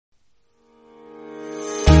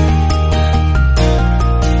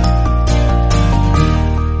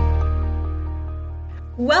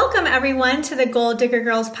everyone, to the Goal Digger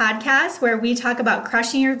Girls podcast, where we talk about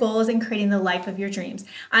crushing your goals and creating the life of your dreams.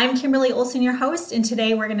 I'm Kimberly Olson, your host, and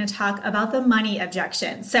today we're going to talk about the money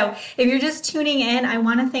objection. So if you're just tuning in, I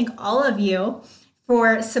want to thank all of you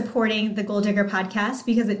for supporting the Goal Digger podcast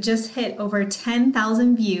because it just hit over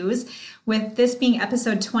 10,000 views. With this being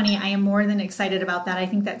episode 20, I am more than excited about that. I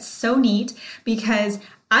think that's so neat because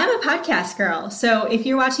I'm a podcast girl. So if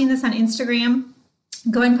you're watching this on Instagram,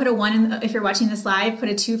 go ahead and put a 1 if you're watching this live, put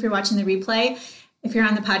a 2 if you're watching the replay. If you're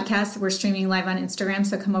on the podcast, we're streaming live on Instagram,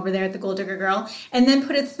 so come over there at the Gold Digger Girl. And then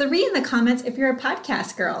put a 3 in the comments if you're a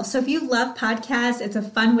podcast girl. So if you love podcasts, it's a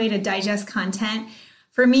fun way to digest content.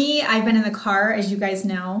 For me, I've been in the car, as you guys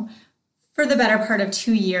know, for the better part of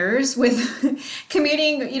 2 years with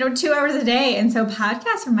commuting, 2 hours a day. And so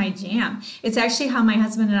podcasts are my jam. It's actually how my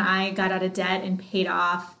husband and I got out of debt and paid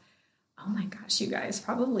off, oh my gosh, you guys,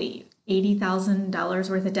 probably $80,000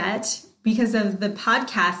 worth of debt because of the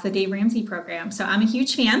podcast, the Dave Ramsey program. So I'm a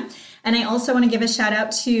huge fan. And I also want to give a shout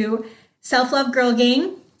out to Self Love Girl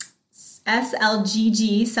Gang,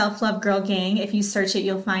 SLGG, Self Love Girl Gang. If you search it,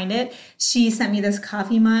 you'll find it. She sent me this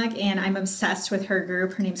coffee mug and I'm obsessed with her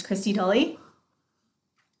group. Her name's Christy Dully.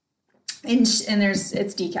 And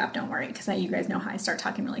it's decaf, don't worry, because you guys know how I start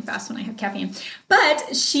talking really fast when I have caffeine.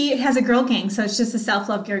 But she has a girl gang, so it's just a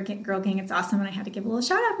self-love girl gang. It's awesome, and I had to give a little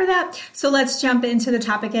shout out for that. So let's jump into the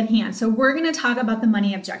topic at hand. So we're going to talk about the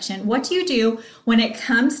money objection. What do you do when it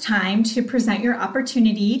comes time to present your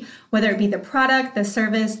opportunity, whether it be the product, the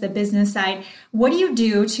service, the business side? What do you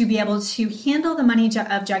do to be able to handle the money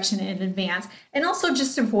objection in advance and also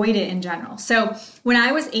just avoid it in general? So when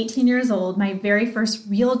I was 18 years old, my very first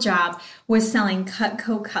real job was selling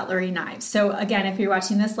Cutco cutlery knives. So again, if you're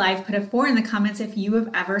watching this live, put a 4 in the comments if you have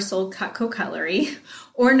ever sold Cutco cutlery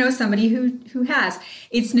or know somebody who has.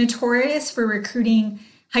 It's notorious for recruiting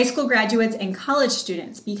high school graduates and college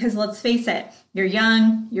students because let's face it, you're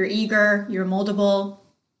young, you're eager, you're moldable.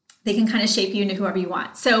 They can kind of shape you into whoever you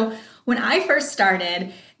want. So when I first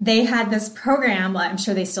started, they had this program, well, I'm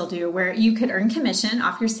sure they still do, where you could earn commission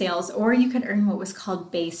off your sales or you could earn what was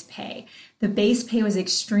called base pay. The base pay was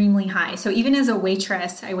extremely high. So even as a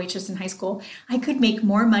waitress, I waitressed in high school, I could make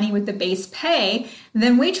more money with the base pay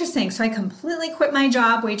than waitressing. So I completely quit my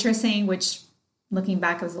job waitressing, which looking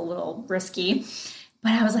back was a little risky.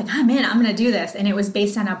 But I was like, I'm in, I'm going to do this. And it was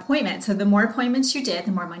based on appointments. So the more appointments you did,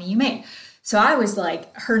 the more money you made. So I was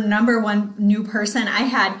like her number one new person. I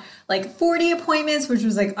had like 40 appointments, which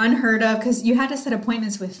was like unheard of because you had to set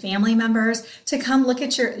appointments with family members to come look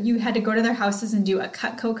at you had to go to their houses and do a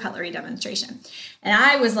Cutco cutlery demonstration. And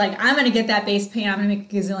I was like, I'm going to get that base pay and I'm going to make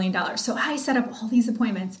 $1 gazillion. So I set up all these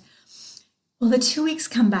appointments. Well, the 2 weeks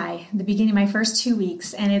come by, the beginning of my first 2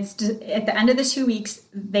 weeks, and it's at the end of the 2 weeks,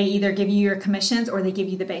 they either give you your commissions or they give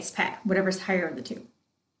you the base pay, whatever's higher of the two.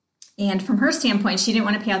 And from her standpoint, she didn't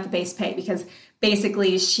want to pay out the base pay because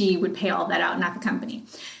basically she would pay all that out, not the company.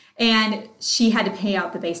 And she had to pay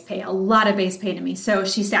out the base pay, a lot of base pay to me. So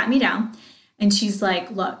she sat me down and she's like,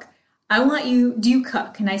 look, do you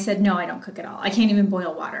cook? And I said, no, I don't cook at all. I can't even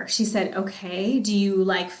boil water. She said, okay, do you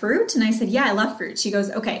like fruit? And I said, yeah, I love fruit. She goes,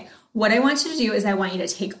 okay, what I want you to do is I want you to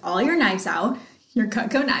take all your knives out, your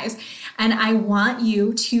Cutco knives, and I want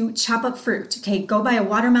you to chop up fruit. Okay, go buy a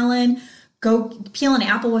watermelon, go peel an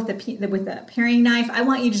apple with a paring knife. I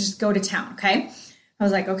want you to just go to town, okay? I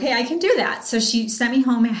was like, okay, I can do that. So she sent me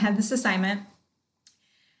home. I had this assignment.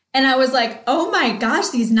 And I was like, oh my gosh,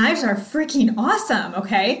 these knives are freaking awesome,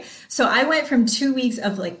 okay? So I went from 2 weeks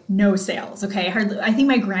of like no sales, okay? I think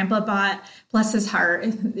my grandpa bought, bless his heart,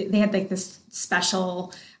 they had like this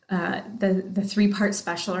special, the 3-part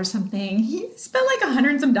special or something. He spent like $100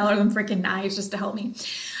 and some on freaking knives just to help me.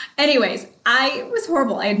 Anyways, it was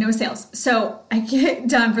horrible. I had no sales. So I get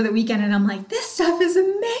done for the weekend and I'm like, this stuff is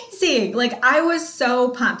amazing. Like I was so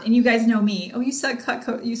pumped. And you guys know me. Oh, you sold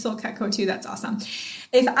Cutco too. That's awesome.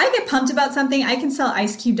 If I get pumped about something, I can sell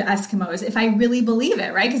ice cube to Eskimos if I really believe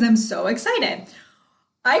it, right? Because I'm so excited.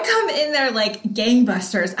 I come in there like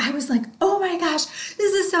gangbusters. I was like, oh my gosh,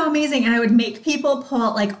 this is so amazing. And I would make people pull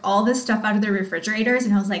out like all this stuff out of their refrigerators.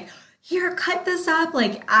 And I was like, here, cut this up.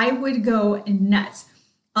 Like I would go nuts.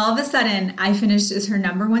 All of a sudden, I finished as her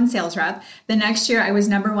number 1 sales rep. The next year, I was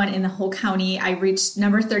number 1 in the whole county. I reached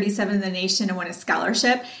number 37 in the nation and won a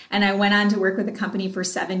scholarship. And I went on to work with the company for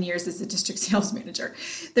 7 years as a district sales manager.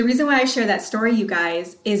 The reason why I share that story, you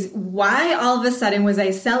guys, is why all of a sudden was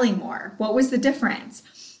I selling more? What was the difference?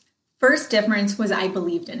 First difference was I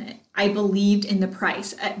believed in it. I believed in the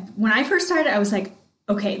price. When I first started, I was like,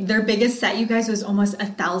 okay, their biggest set, you guys, was almost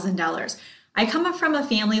 $1,000. I come up from a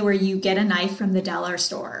family where you get a knife from the dollar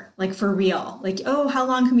store, like for real. Like, oh, how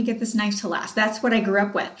long can we get this knife to last? That's what I grew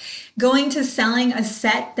up with. Going to selling a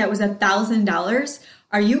set that was $1,000.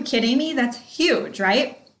 Are you kidding me? That's huge,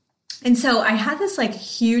 right? And so I had this like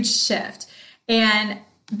huge shift. And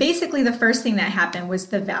basically the first thing that happened was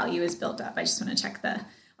the value is built up. I just want to check the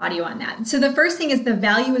audio on that. So the first thing is the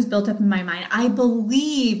value was built up in my mind. I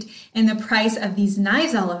believed in the price of these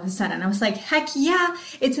knives all of a sudden. I was like, heck yeah,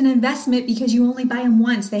 it's an investment because you only buy them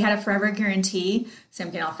once. They had a forever guarantee. So I'm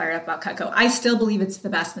getting all fired up about Cutco. I still believe it's the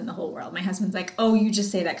best in the whole world. My husband's like, oh, you just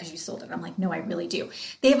say that because you sold it. I'm like, no, I really do.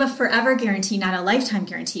 They have a forever guarantee, not a lifetime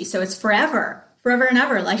guarantee. So it's forever and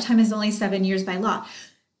ever. Lifetime is only 7 years by law.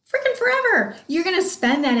 Freaking forever. You're going to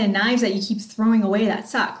spend that in knives that you keep throwing away that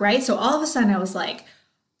suck, right? So all of a sudden I was like,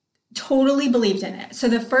 totally believed in it. So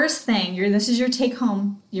the first thing, this is your take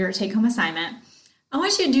home assignment. I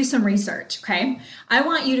want you to do some research, okay? I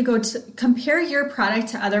want you to go to compare your product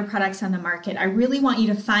to other products on the market. I really want you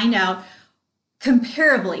to find out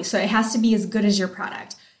comparably. So it has to be as good as your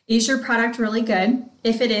product. Is your product really good?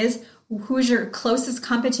 If it is, who's your closest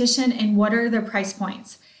competition and what are their price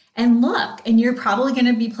points? And look, and you're probably going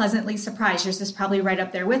to be pleasantly surprised. Yours is probably right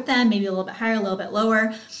up there with them, maybe a little bit higher, a little bit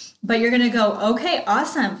lower. But you're going to go, okay,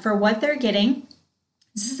 awesome. For what they're getting,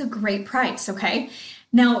 this is a great price, okay?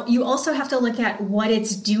 Now, you also have to look at what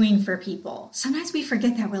it's doing for people. Sometimes we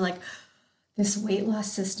forget that. We're like, this weight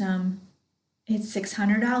loss system, it's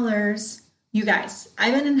 $600. You guys,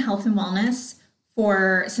 I've been in health and wellness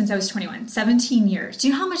since I was 21, 17 years. Do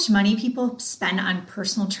you know how much money people spend on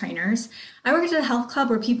personal trainers? I worked at a health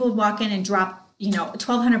club where people would walk in and drop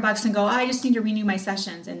 $1,200 and go, I just need to renew my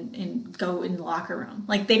sessions and go in the locker room.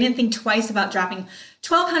 Like they didn't think twice about dropping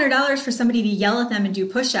 $1,200 for somebody to yell at them and do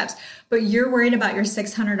push-ups, but you're worried about your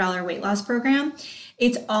 $600 weight loss program.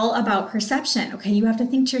 It's all about perception. Okay. You have to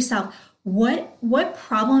think to yourself, what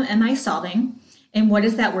problem am I solving? And what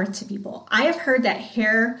is that worth to people? I have heard that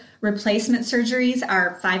hair replacement surgeries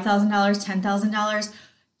are $5,000, $10,000.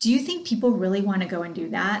 Do you think people really want to go and do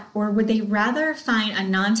that? Or would they rather find a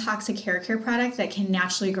non-toxic hair care product that can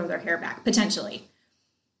naturally grow their hair back, potentially?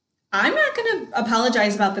 I'm not going to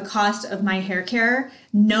apologize about the cost of my hair care,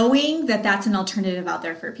 knowing that that's an alternative out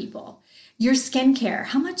there for people. Your skincare,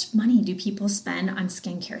 how much money do people spend on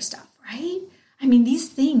skincare stuff, right? I mean, these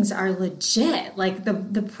things are legit. Like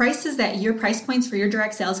the prices that your price points for your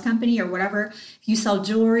direct sales company or whatever, if you sell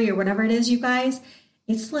jewelry or whatever it is, you guys,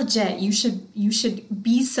 it's legit. You should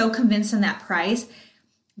be so convinced in that price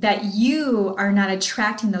that you are not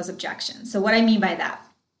attracting those objections. So what I mean by that,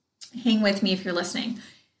 hang with me if you're listening.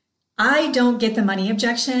 I don't get the money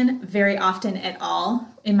objection very often at all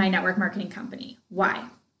in my network marketing company. Why?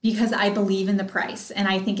 Because I believe in the price and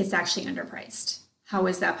I think it's actually underpriced. How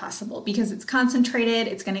is that possible? Because it's concentrated,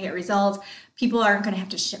 it's going to get results. People aren't going to have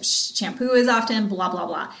to shampoo as often, blah, blah,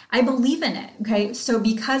 blah. I believe in it, okay? So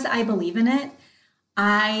because I believe in it,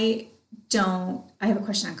 I have a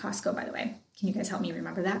question on Costco, by the way. Can you guys help me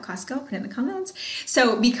remember that? Costco, put it in the comments.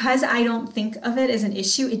 So because I don't think of it as an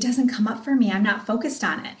issue, it doesn't come up for me. I'm not focused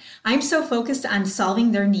on it. I'm so focused on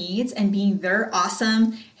solving their needs and being their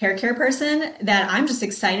awesome hair care person that I'm just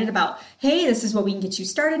excited about, hey, this is what we can get you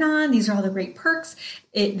started on. These are all the great perks.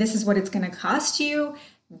 This is what it's going to cost you.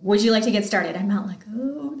 Would you like to get started? I'm not like,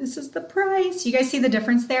 oh, this is the price. You guys see the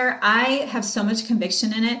difference there? I have so much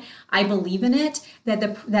conviction in it. I believe in it that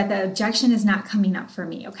the objection is not coming up for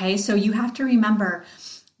me. Okay. So you have to remember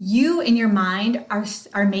you in your mind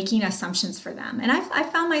are making assumptions for them. And I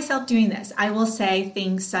found myself doing this. I will say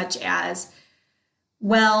things such as,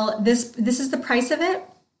 well, this is the price of it,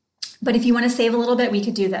 but if you want to save a little bit, we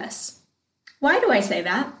could do this. Why do I say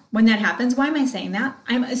that? When that happens, why am I saying that?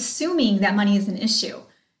 I'm assuming that money is an issue.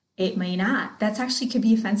 It may not. That's actually could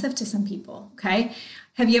be offensive to some people, okay?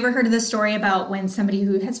 Have you ever heard of the story about when somebody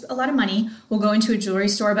who has a lot of money will go into a jewelry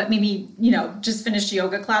store, but maybe, just finished a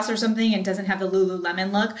yoga class or something and doesn't have the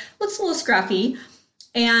Lululemon look, looks a little scruffy.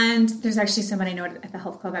 And there's actually someone I know at the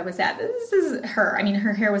health club I was at. This is her. I mean,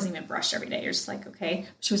 her hair wasn't even brushed every day. You're just like, okay.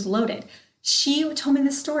 She was loaded. She told me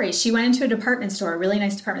this story. She went into a department store, a really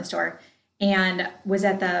nice department store, and was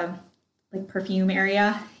at the perfume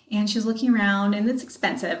area. And she was looking around, and it's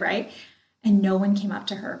expensive, right? And no one came up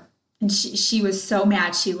to her. And she was so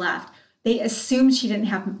mad she left. They assumed she didn't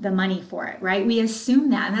have the money for it, right? We assume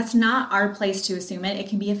that, and that's not our place to assume it. It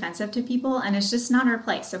can be offensive to people, and it's just not our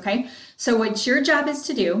place, okay? So what your job is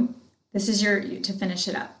to do, this is to finish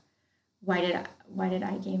it up. Why did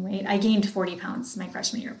I gain weight? I gained 40 pounds my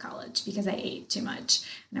freshman year of college because I ate too much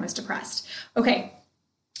and I was depressed. Okay,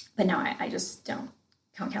 but no, I just don't.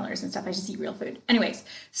 count calories and stuff. I just eat real food. Anyways,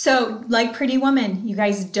 so like Pretty Woman, you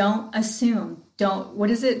guys don't assume. Don't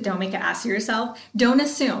make an ass of yourself. Don't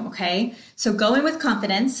assume, okay? So go in with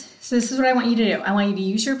confidence. So this is what I want you to do. I want you to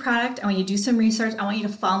use your product. I want you to do some research. I want you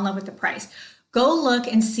to fall in love with the price. Go look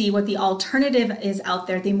and see what the alternative is out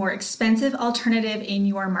there, the more expensive alternative in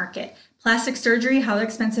your market. Plastic surgery, how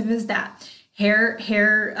expensive is that? Hair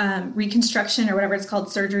reconstruction or whatever it's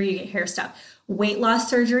called, surgery, you get hair stuff. Weight loss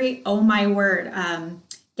surgery, oh my word.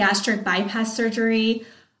 Gastric bypass surgery,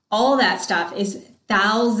 all that stuff is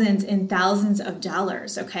thousands and thousands of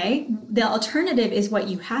dollars, okay? The alternative is what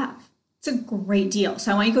you have. It's a great deal.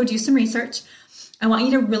 So I want you to go do some research. I want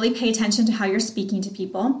you to really pay attention to how you're speaking to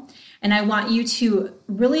people. And I want you to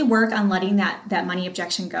really work on letting that money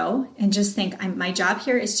objection go and just think, my job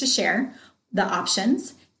here is to share the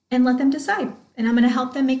options and let them decide. And I'm going to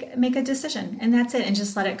help them make a decision. And that's it. And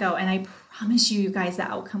just let it go. And I promise you guys, the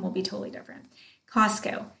outcome will be totally different.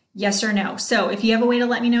 Costco, yes or no? So if you have a way to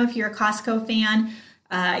let me know if you're a Costco fan,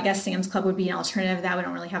 I guess Sam's Club would be an alternative to that. We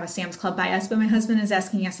don't really have a Sam's Club by us, but my husband is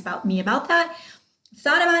asking us about that.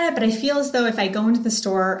 Thought about it, but I feel as though if I go into the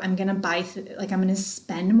store, I'm going to buy, I'm going to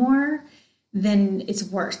spend more than it's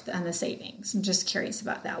worth on the savings. I'm just curious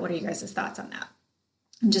about that. What are you guys' thoughts on that?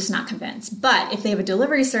 I'm just not convinced. But if they have a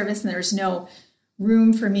delivery service and there's no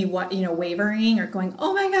room for me, wavering or going,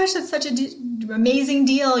 oh my gosh, that's such an amazing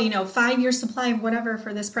deal, 5-year supply of whatever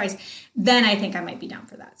for this price, then I think I might be down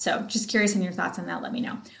for that. So just curious on your thoughts on that. Let me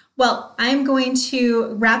know. Well, I'm going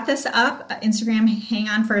to wrap this up. Instagram, hang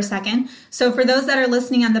on for a second. So for those that are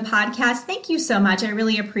listening on the podcast, thank you so much. I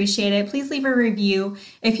really appreciate it. Please leave a review.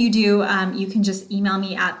 If you do, you can just email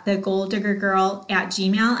me at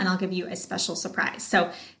thegoaldiggergirl@gmail.com and I'll give you a special surprise.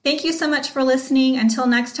 So thank you so much for listening. Until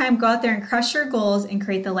next time, go out there and crush your goals and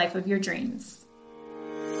create the life of your dreams.